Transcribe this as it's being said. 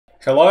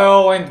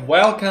Hello and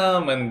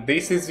welcome, and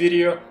this is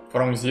video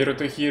from Zero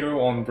to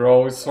Hero on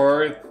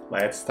BroadSword.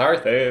 Let's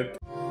start it.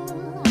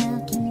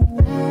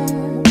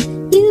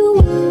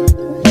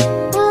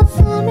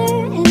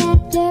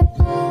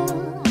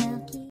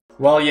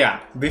 Well, yeah,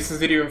 this is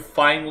video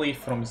finally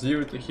from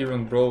Zero to Hero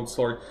on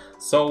BroadSword.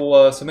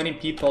 So many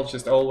people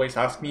just always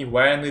ask me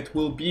when it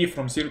will be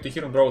from Zero to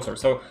Hero on BroadSword.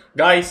 So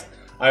guys,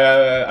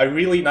 I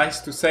really nice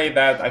to say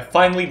that I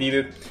finally did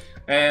it.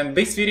 And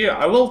this video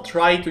I will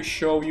try to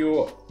show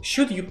you,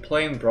 should you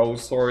play in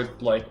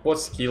BroadSword, like what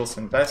skills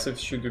and passives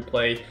should you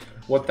play,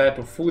 what type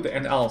of food,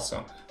 and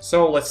also.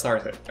 So let's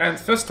start it. And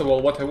first of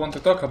all, what I want to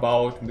talk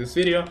about in this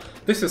video,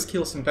 this is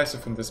skills and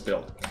passive on this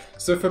build.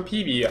 So for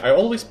PvE, I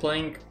always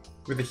playing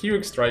with the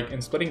Heroic Strike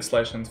and Splitting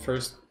Slash and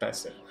first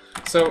passive.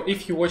 So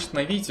if you watched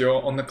my video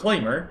on the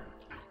Claymore,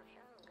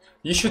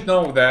 you should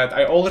know that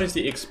I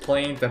already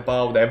explained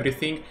about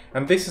everything,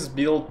 and this is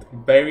built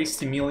very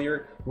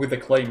similar with the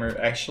Claymore,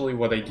 actually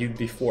what I did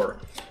before.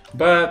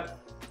 But,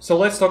 so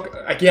let's talk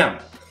again.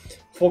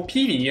 For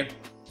PvE,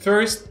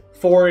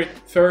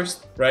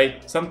 first,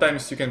 right?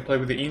 Sometimes you can play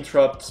with the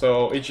interrupt,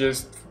 so it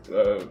just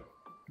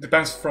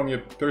depends from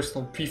your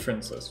personal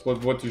preferences,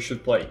 what you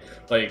should play.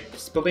 Like,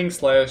 Splitting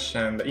Slash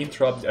and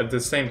interrupt at the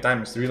same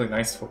time is really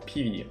nice for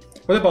PvE.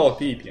 What about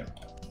PvP?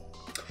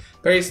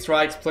 Parry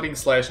Strike, Splitting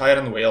Slash,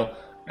 Iron Whale,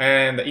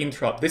 and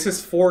Interrupt. This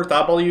is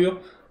 4W,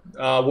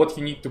 what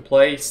you need to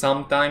play.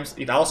 Sometimes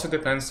it also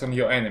depends on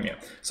your enemy.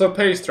 So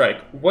Parry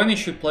Strike, when you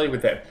should play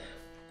with that?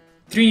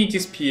 Trinity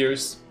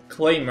Spears,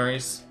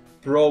 Claymores,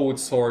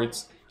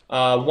 Broadswords,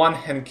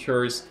 One-Hand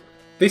Cures.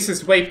 This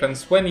is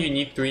weapons when you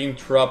need to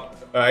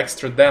interrupt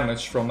extra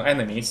damage from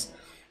enemies.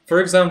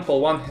 For example,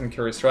 One-Hand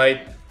Cures,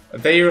 right?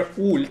 Their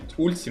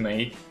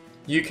ultimate,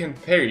 you can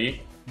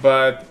parry,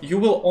 but you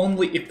will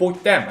only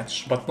avoid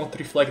damage, but not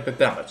reflect the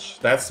damage.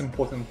 That's the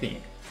important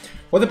thing.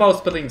 What about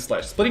Splitting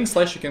Slash? Splitting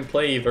Slash you can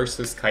play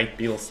versus kite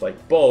builds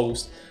like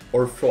bows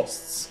or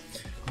frosts.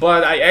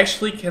 But I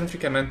actually can't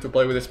recommend to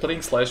play with a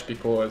Splitting Slash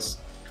because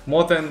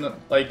more than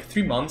like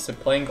 3 months I'm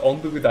playing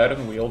only with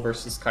Iron Wheel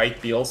versus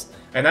kite builds,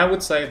 and I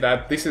would say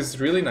that this is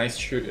really nice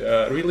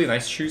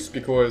choose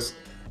because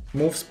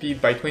move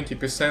speed by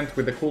 20%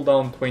 with a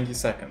cooldown 20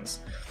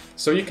 seconds.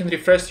 So you can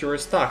refresh your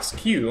stacks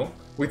queue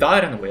with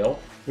Iron Wheel,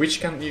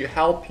 which can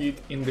help you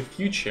in the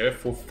future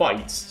for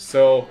fights.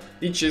 So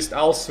it just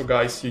also,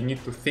 guys, you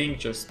need to think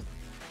just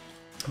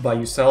by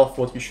yourself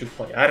what you should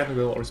play, Iron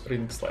Wheel or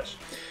Splitting Slash.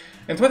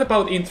 And what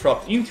about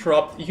Interrupt?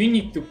 Interrupt, you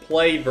need to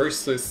play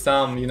versus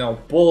some,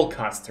 ball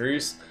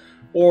casters,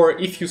 or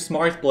if you're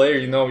smart player,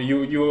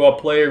 you are a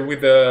player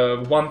with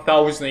a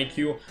 1000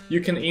 IQ,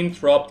 you can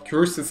interrupt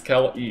Cursed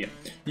Skull E.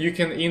 You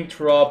can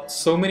interrupt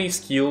so many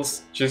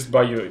skills just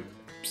by your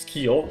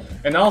skill,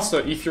 and also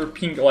if you're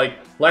ping like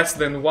less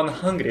than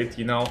 100,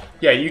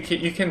 yeah,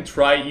 you can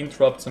try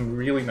interrupt some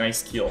really nice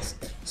skills.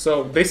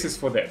 So this is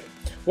for that.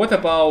 What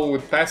about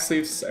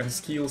passives and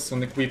skills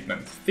on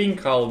equipment?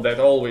 Think how that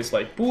always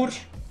like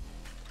push,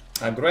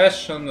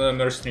 aggression,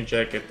 mercenary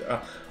jacket,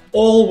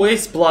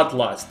 always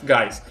bloodlust,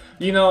 guys.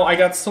 I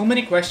got so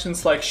many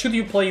questions like, should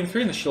you play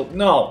Inferno Shield?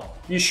 No,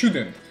 you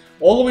shouldn't.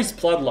 Always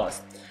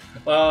bloodlust.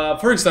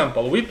 For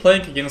example, we're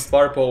playing against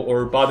Warbow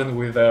or Badon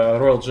with a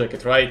Royal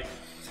Jacket, right?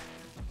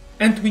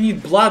 And we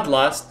need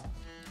Bloodlust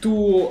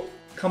to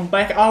come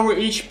back our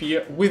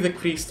HP with the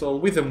crystal,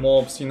 with the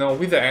mobs,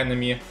 with the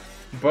enemy.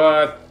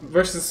 But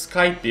versus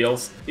kite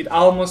builds, it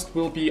almost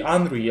will be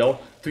unreal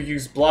to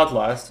use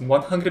Bloodlust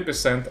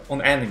 100%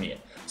 on enemy.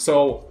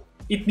 So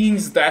it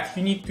means that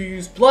you need to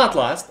use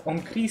Bloodlust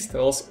on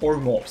crystals or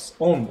mobs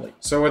only.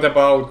 So what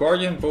about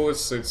Guardian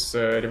Boots? It's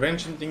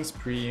Revenge Hunting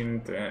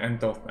Sprint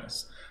and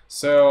Toughness.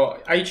 So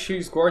I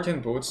choose Guardian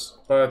Boots,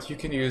 but you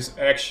can use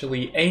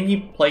actually any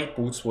plate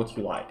boots what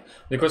you like,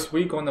 because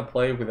we're gonna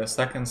play with a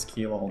second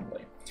skill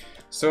only.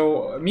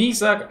 So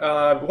Mizak,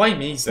 why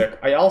Mizak?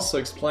 I also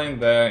explained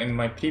that in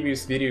my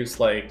previous videos,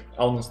 like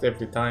almost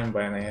every time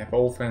when I have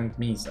offend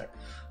Mizak.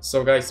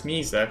 So guys,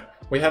 Mizak,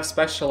 we have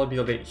special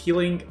ability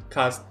Healing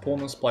Cast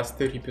bonus plus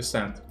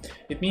 30%.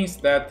 It means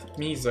that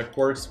Mizak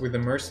works with the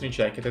Mercenary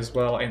Jacket as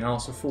well and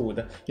also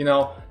food,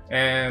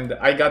 and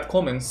I got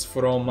comments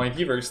from my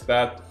viewers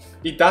that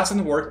it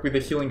doesn't work with the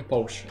Healing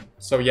Potion.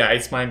 So yeah,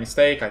 it's my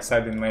mistake. I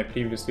said in my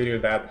previous video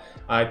that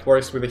it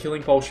works with the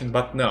Healing Potion,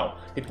 but no,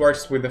 it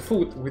works with the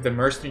food with the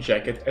Mercenary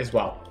Jacket as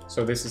well.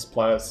 So this is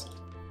plus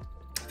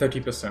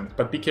 30%,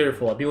 but be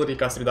careful, ability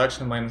cost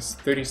reduction minus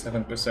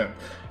 37%.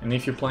 And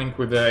if you're playing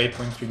with the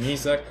 8.3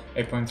 Mizak,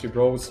 8.3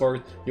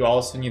 Broadsword, you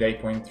also need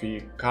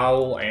 8.3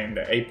 Cowl and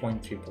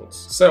 8.3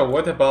 Boots. So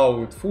what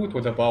about food,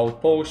 what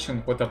about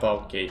potion, what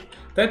about cape?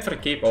 That for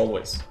cape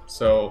always.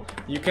 So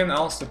you can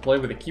also play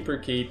with a keeper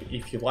cape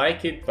if you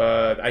like it,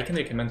 but I can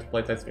recommend to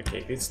play that for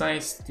cape. It's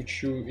nice to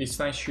choose, it's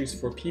nice choose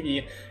for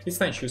PvE, it's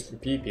nice choose for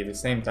PvP at the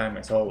same time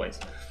as always.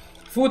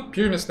 Food,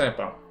 pure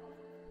Sniper.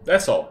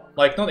 That's all.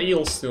 Like, not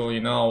eels to,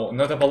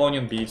 not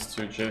Apollonian beasts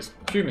to just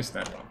pure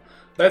Sniper.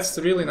 That's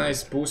a really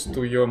nice boost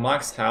to your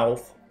max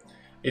health.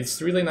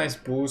 it's really nice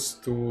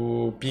boost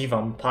to be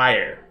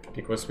vampire,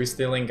 because we're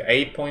stealing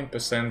 8%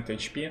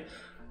 HP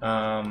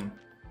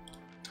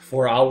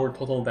for our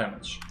total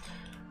damage.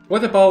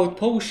 What about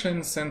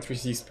potions and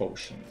resist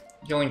potion?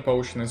 Healing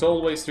potion as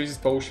always,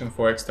 resist potion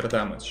for extra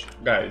damage.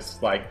 Guys,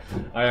 like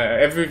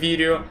every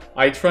video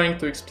I trying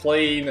to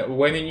explain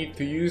when you need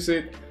to use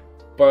it,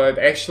 but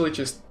actually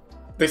just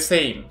the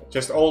same,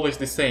 just always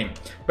the same.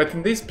 But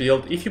in this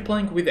build, if you're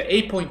playing with the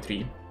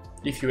 8.3,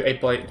 if you're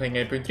playing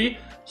 8.3,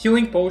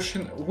 healing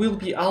potion will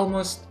be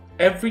almost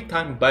every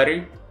time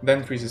better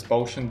than resist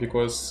potion,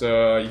 because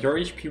your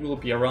HP will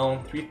be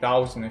around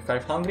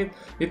 3500.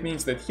 It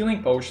means that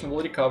healing potion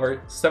will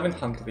recover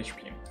 700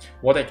 HP.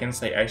 What I can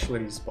say actually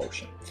resist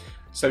potion.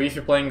 So if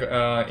you're playing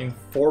in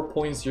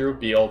 4.0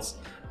 builds,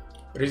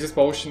 resist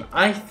potion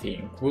I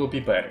think will be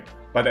better.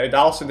 But it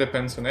also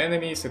depends on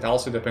enemies, it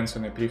also depends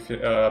on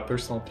the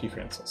personal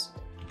preferences.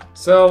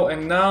 So,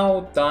 and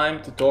now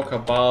time to talk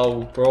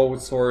about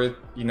broadsword.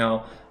 You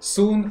know,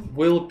 soon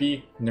will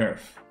be nerf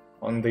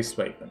on this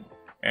weapon.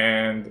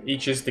 And it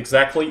just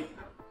exactly...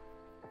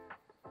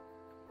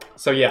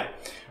 So yeah,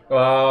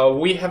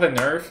 we have a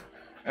nerf.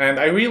 And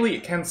I really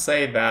can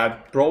say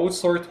that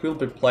broadsword will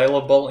be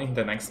playable in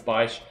the next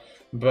patch,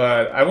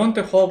 but I want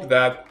to hope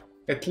that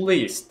at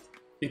least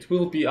it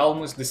will be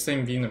almost the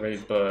same win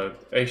rate,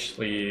 but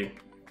actually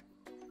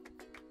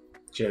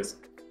just...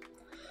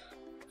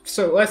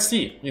 So let's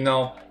see, you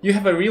know, you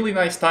have a really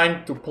nice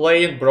time to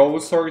play in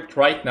broadsword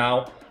right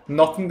now,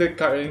 not in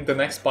the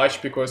next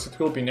patch because it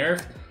will be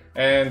nerfed.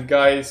 And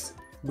guys,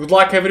 good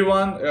luck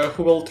everyone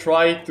who will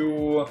try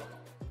to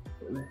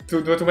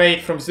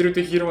make from 0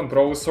 to hero on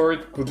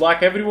broadsword. Good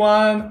luck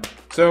everyone!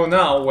 So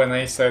now, when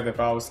I said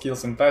about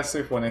skills and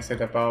passive, when I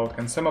said about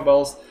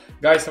consumables,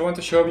 guys, I want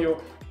to show you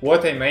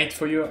what I made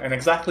for you, and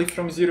exactly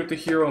from 0 to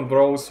hero on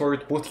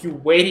broadsword, what you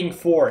waiting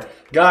for.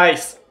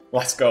 Guys,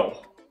 let's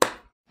go!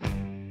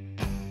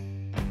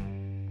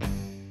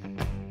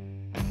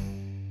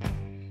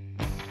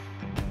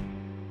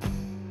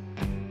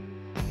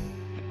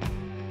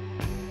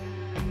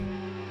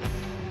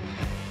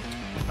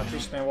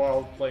 Отлично его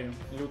аутплею,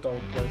 люто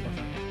аутплею.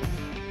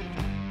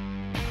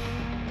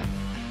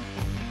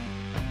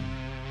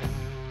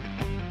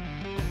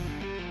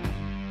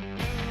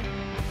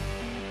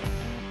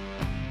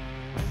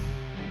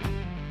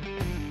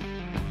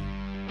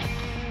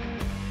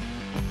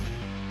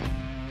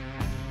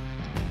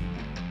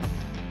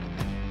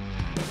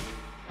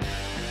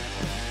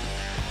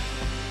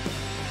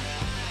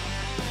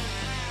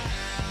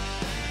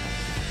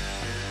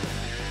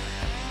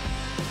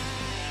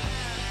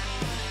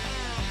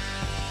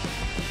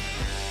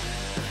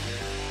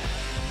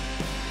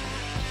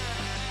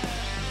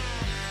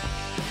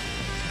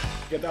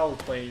 Get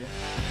outplayed.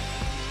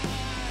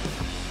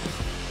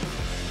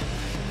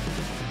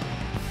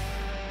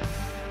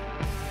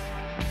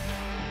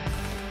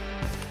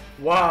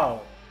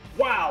 Wow!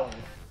 Wow!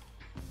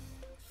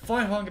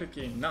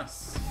 500k,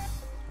 nice!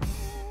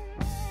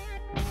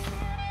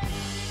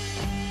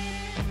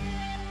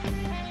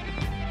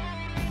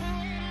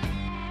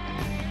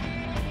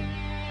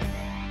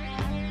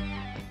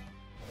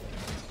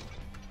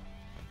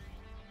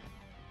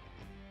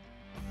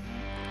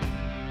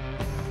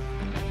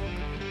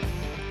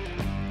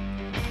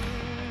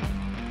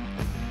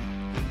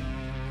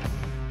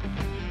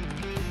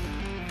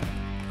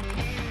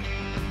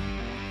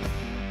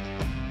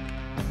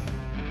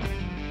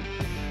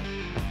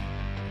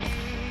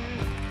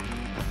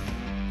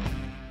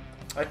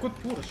 I could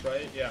push,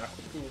 right? Yeah, I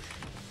could push.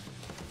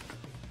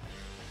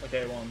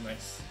 Okay, one,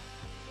 nice.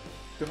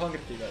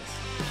 200k, guys.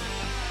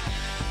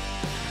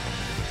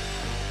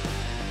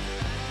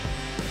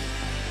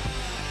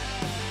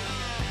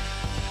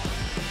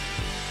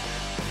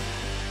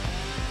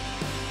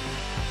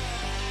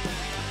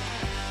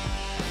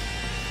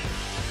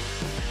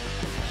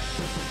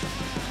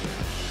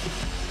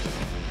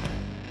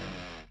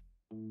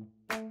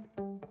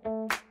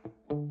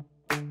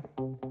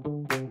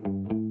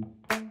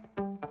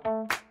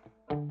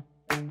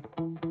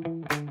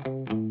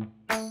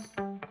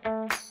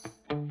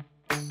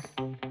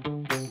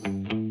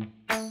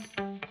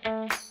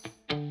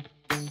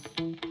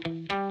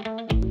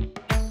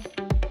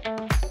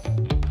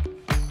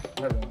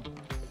 Badon.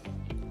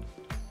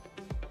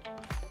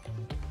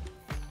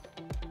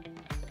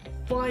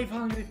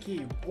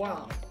 500k,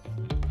 wow!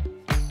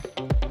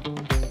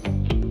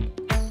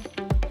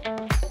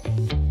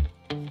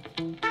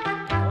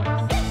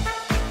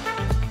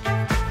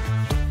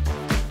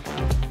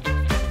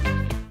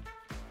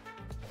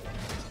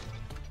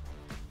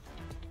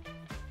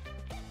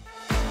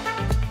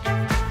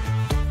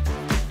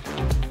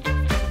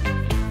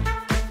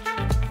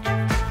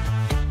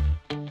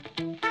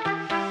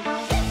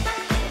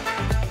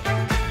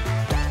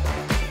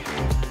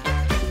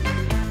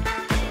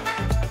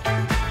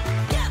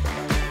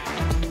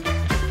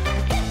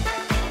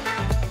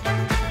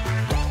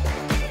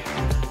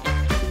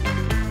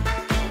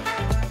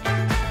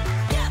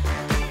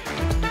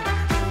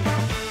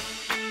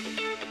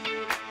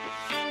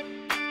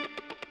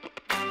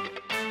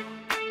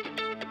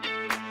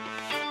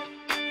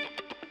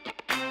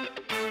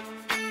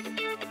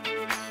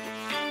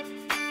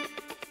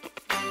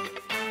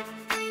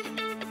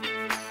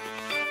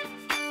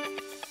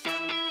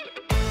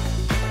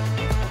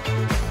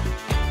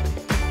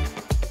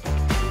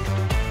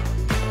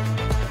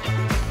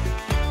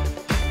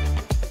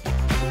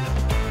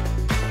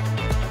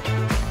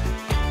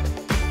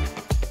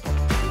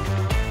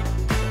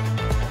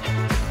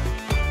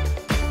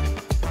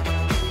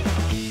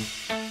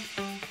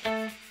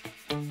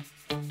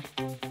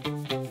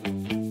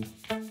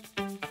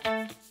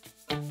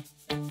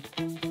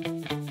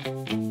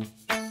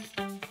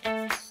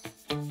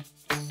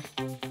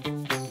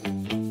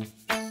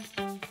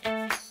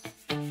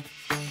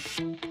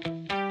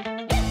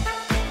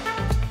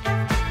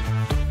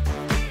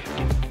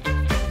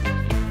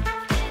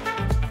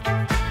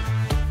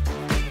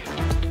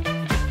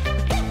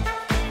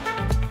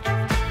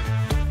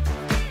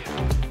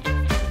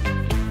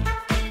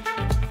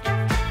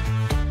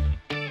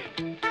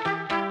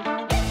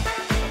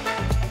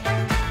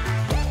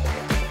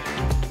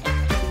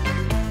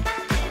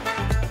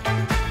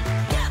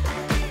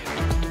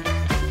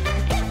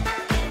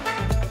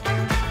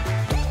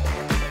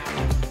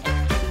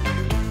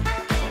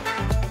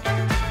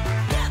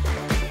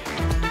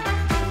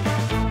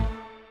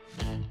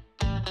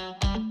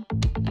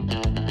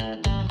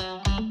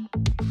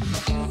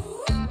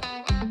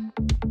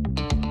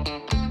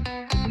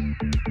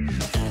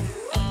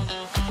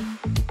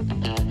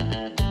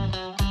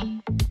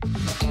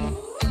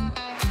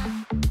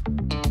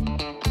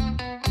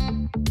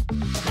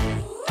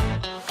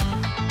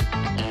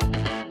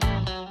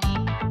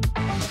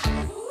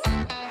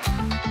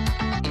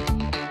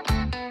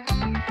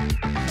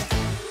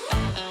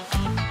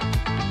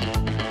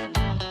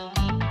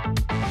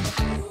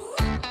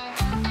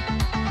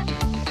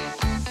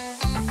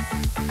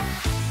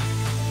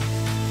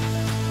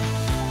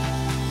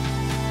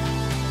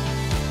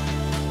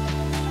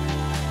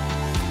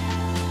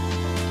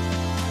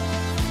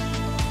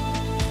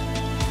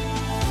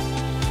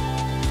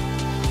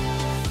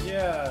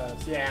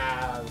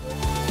 Yeah.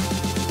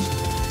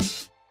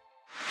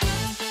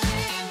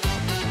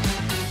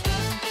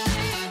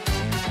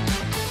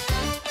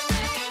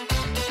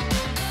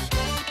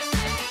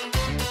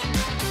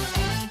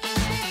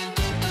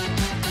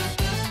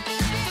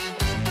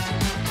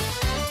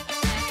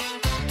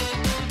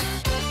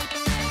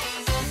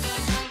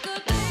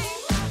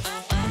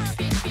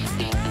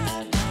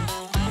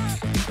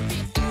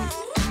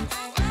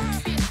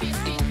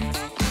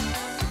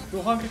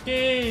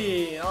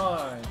 $200K!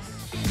 Nice!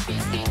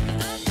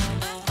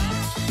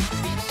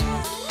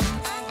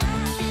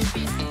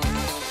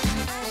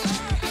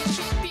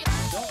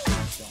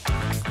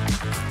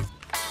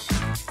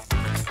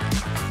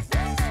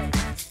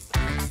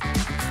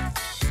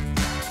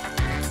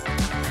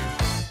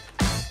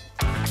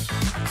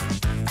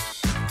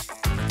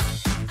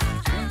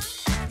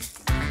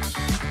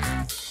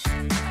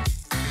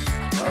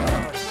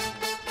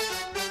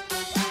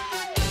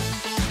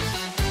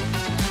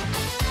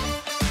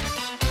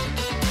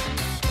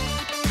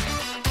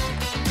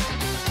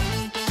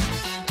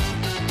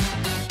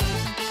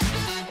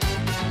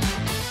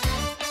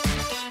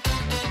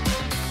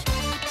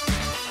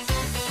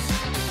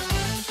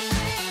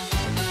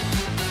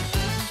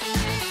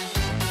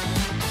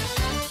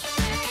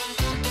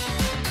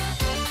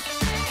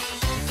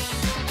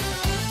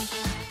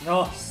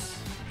 Nice!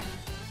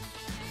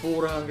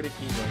 400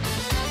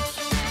 kilos.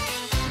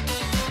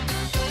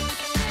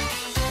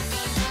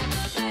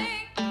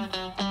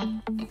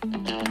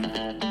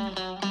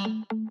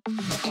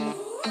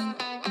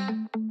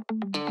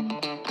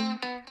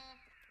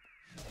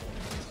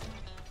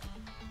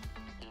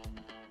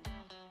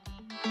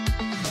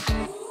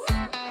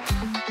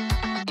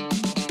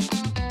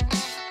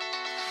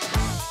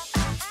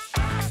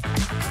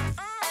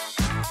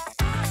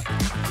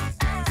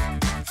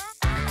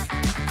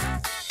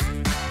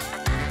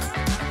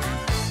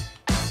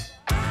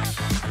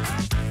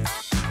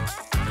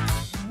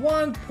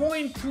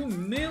 $1.2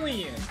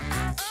 million!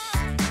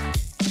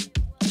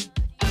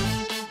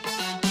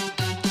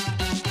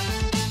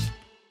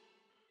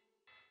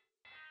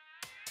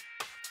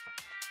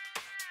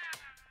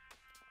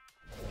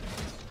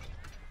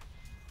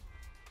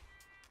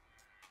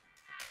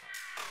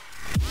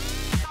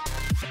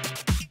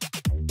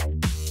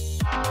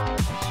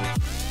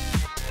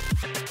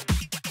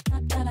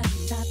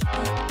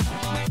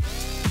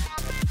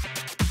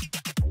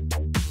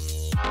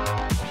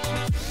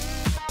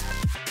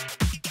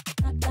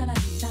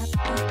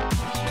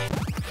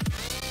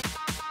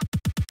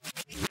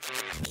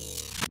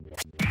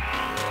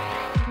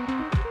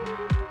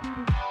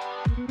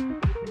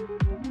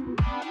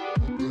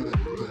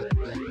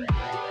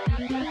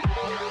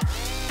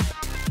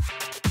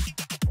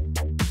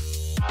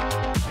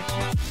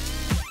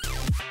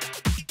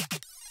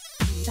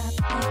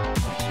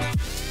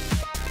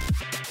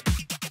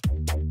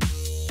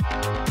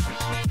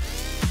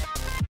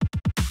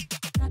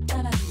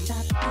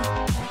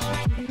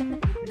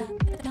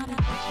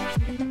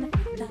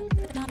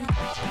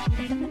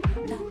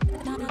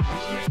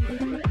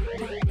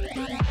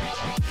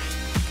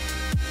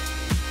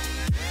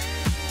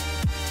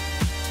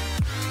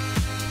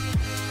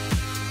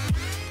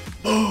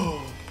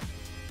 Oh!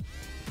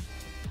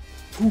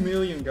 2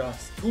 million,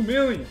 guys. 2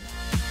 million!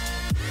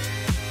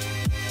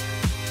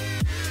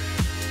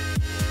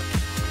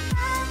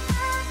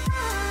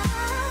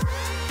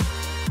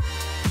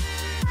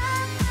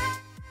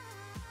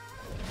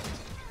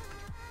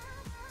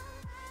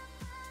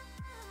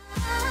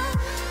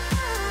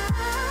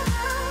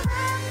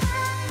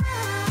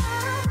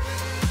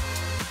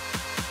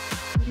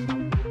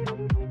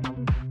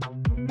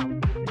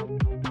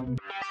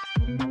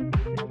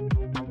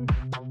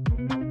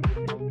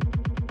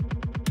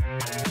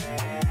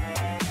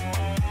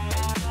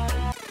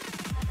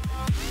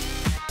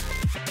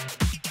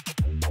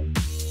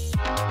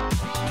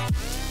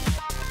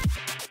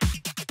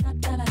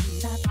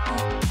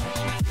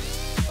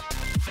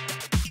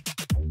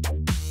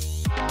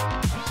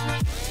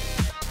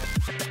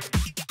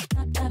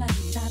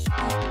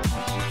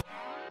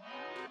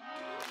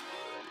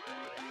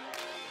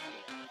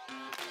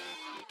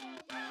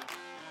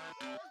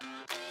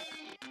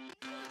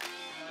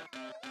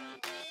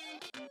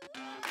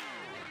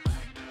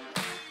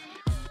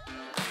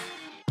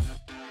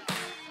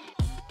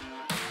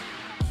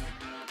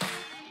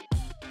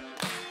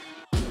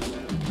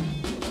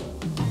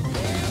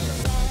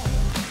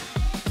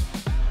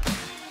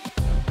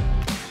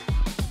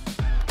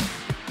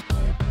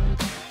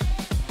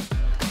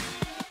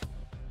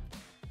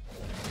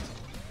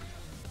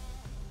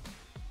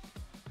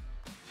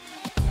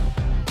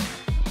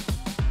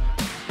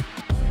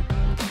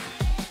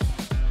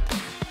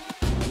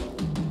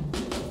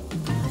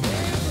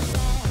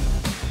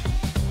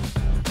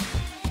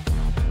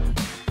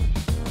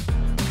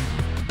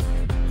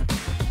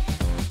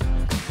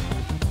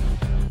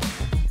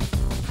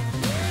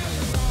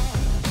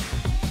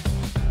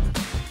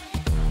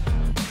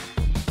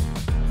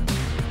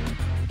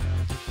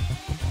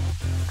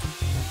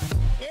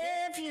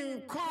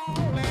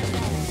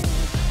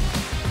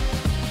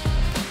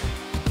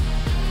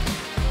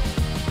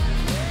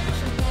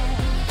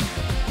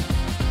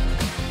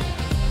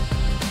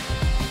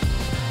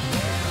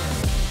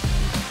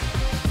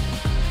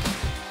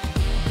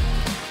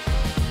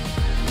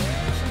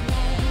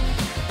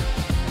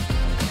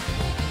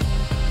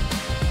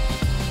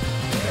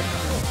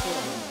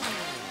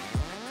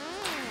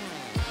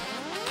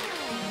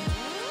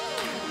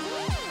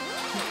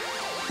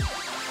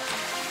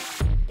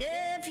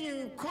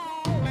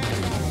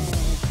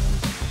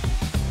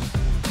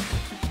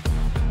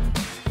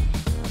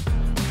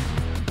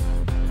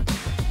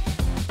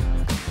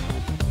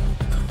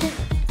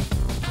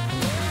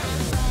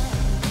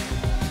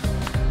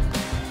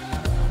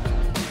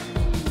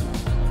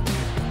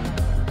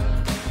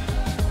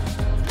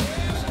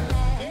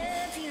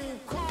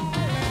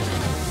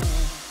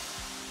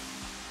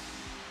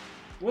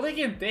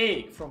 can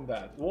take from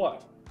that?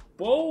 What?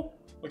 Bow?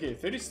 Okay,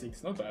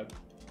 36, not bad.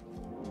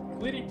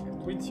 Cleric,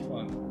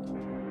 21.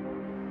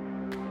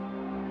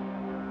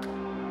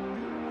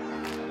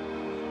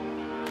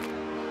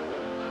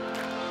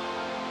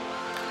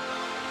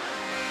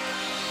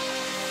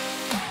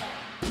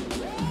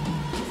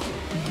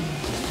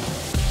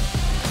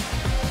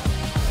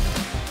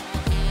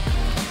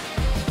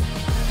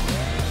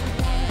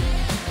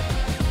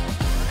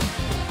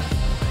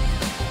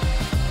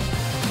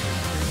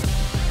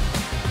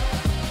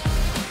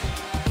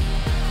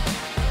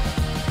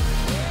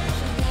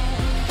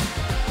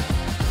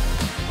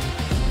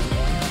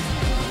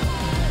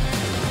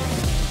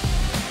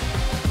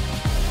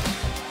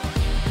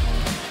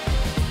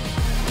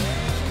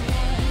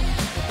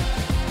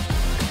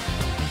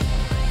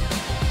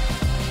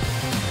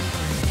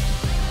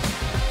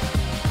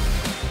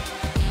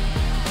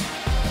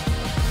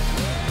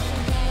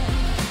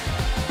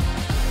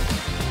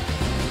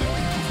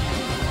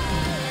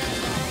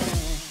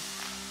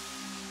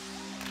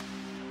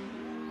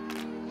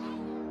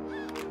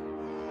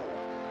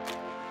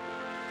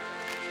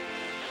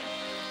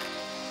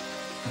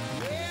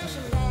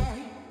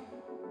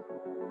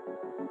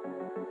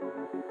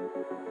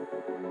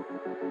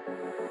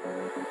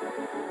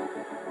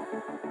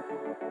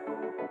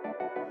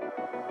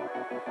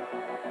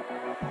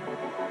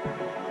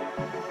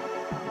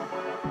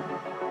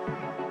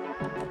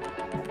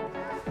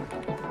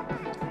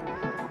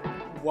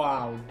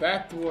 Wow,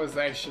 that was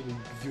actually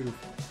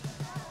beautiful.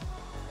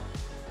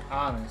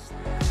 Honestly.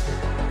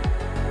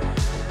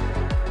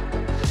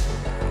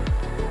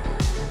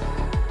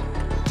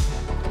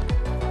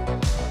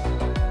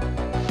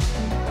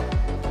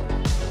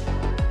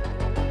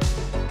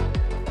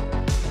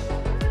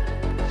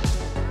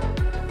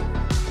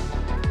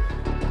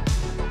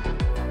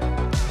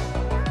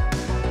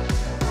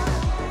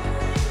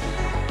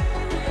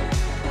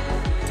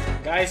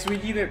 Guys, we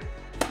did it.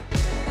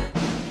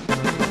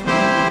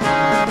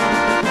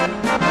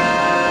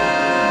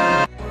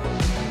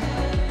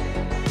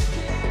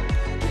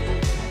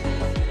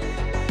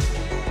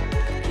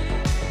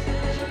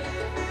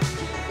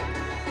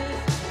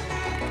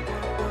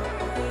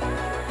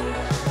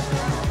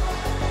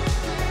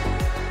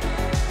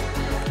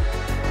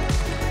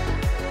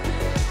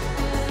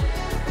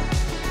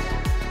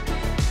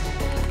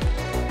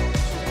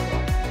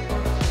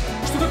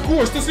 Что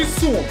такое? Что с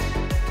лицом?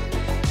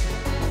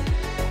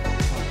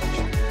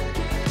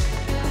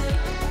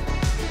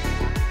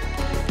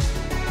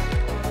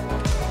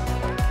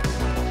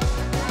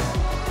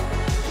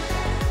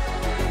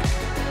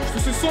 Что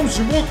с лицом,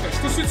 животное?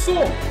 Что с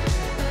лицом?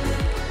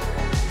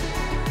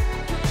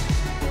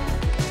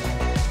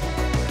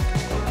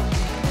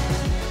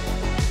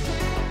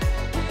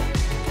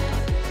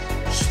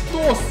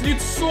 Что с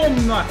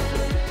лицом нахер?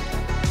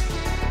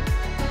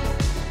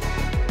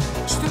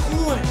 Что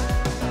такое?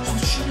 Что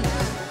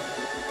случилось?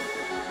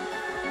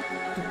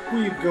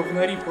 Тупые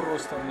говнари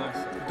просто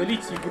нахер.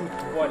 Удалите игру,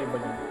 твари,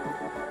 блин.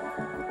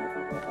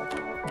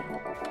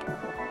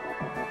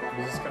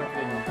 Без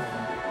оскорбления.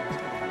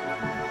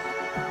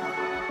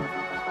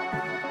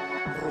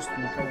 Просто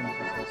никого не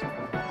хотел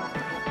оскорблять.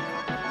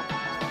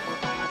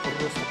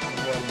 Просто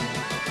твари.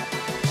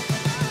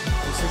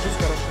 Я сижу с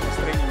хорошим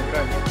настроением,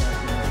 играю, не знаю,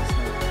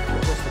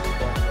 просто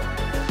твари.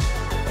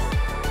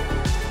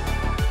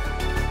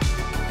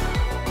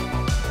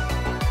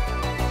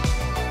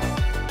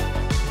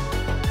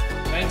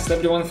 Thanks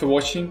everyone for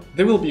watching.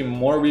 There will be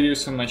more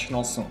videos on my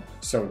channel soon,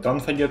 so don't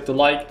forget to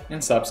like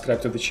and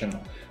subscribe to the channel.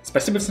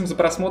 Спасибо всем за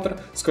просмотр,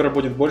 скоро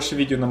будет больше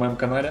видео на моем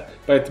канале,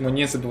 поэтому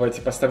не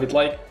забывайте поставить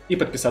лайк и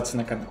подписаться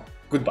на канал.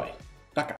 Goodbye!